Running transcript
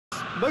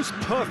most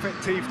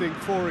perfect evening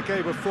for a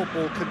game of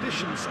football.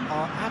 Conditions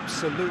are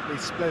absolutely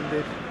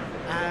splendid,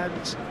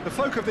 and the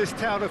folk of this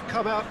town have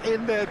come out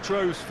in their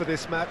droves for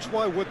this match.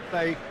 Why wouldn't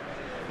they?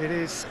 It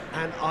is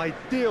an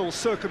ideal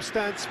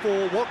circumstance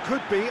for what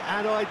could be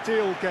an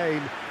ideal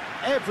game.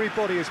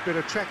 Everybody has been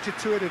attracted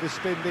to it. It has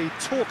been the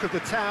talk of the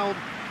town,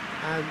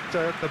 and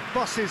the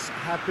buses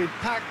have been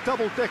packed,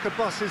 double-decker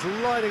buses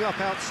lining up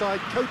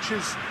outside.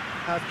 Coaches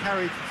have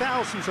carried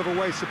thousands of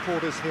away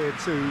supporters here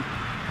too,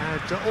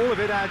 and all of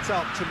it adds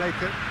up to make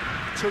a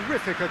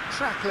terrific, a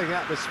crackling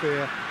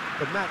atmosphere.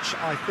 The match,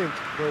 I think,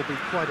 will be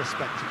quite a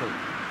spectacle.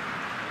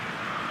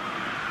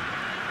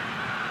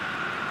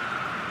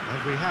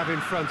 And we have in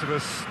front of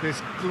us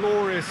this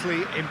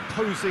gloriously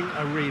imposing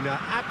arena,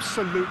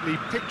 absolutely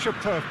picture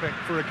perfect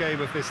for a game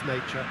of this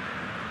nature.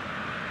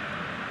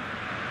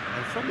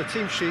 And from the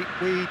team sheet,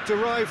 we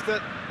derive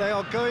that they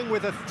are going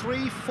with a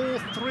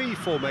 3-4-3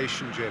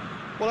 formation, Jim.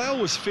 Well, I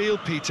always feel,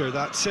 Peter,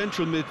 that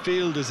central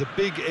midfield is a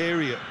big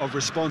area of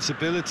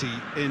responsibility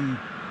in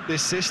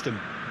this system.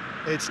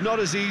 It's not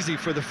as easy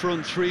for the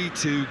front three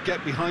to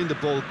get behind the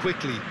ball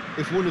quickly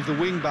if one of the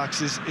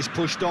wing-backs is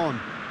pushed on.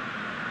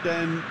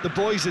 Then the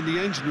boys in the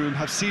engine room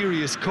have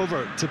serious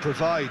cover to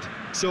provide.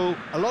 So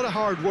a lot of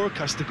hard work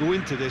has to go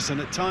into this, and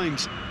at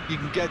times you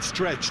can get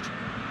stretched.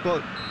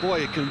 But, boy,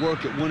 it can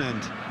work at one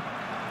end.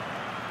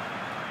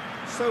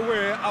 So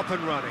we're up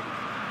and running.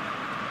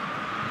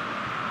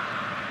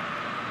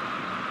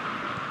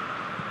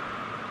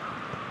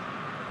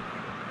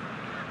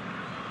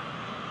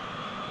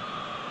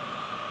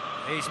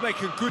 He's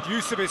making good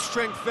use of his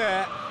strength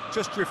there,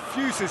 just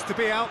refuses to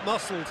be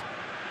out-muscled.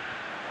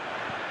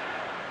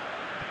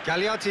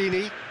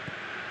 Gagliardini,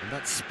 and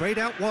that's sprayed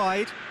out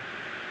wide.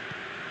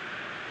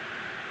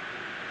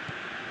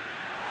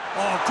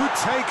 Oh, good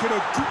take and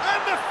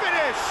the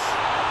finish!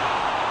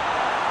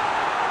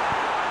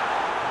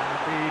 And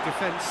the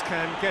defence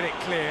can get it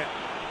clear.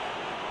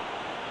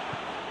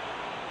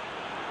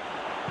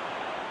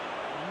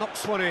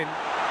 Knocks one in.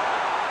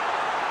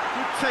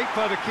 Good take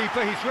by the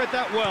keeper, he's read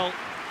that well.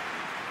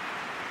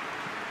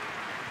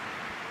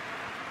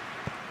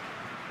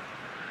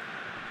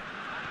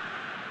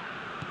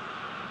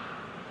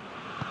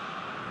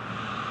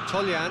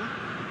 Toljan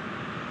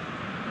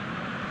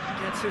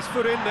gets his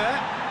foot in there.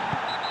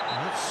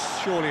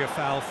 That's surely a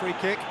foul. Free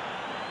kick.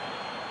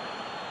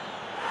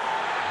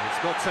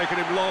 It's not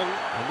taken him long,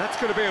 and that's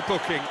going to be a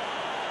booking.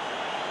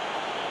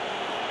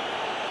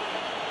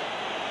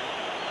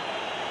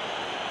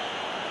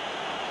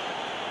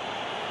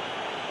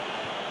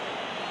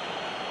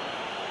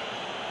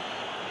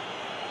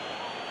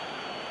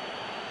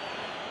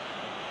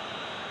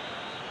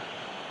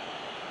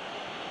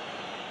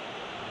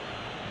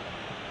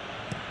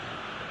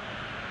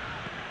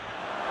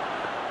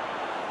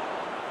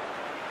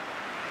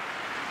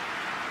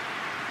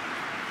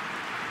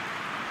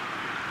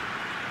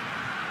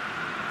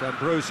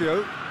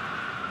 D'Ambrosio,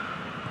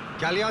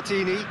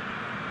 Gagliardini,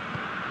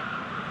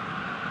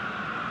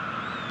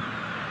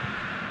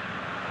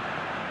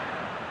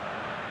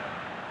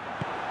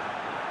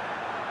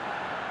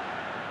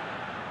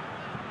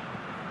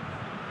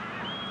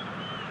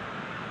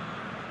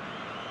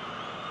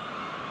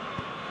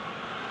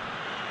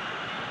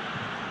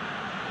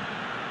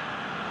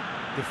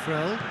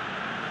 Defrel.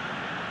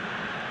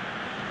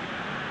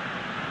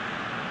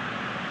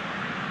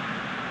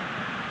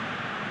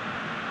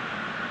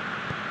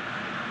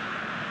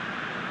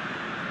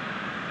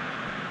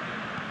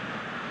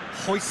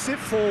 Hoists it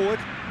forward,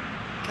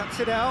 cuts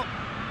it out.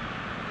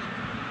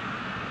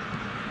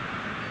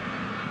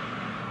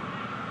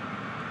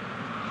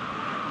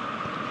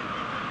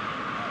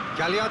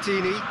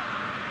 Gagliardini.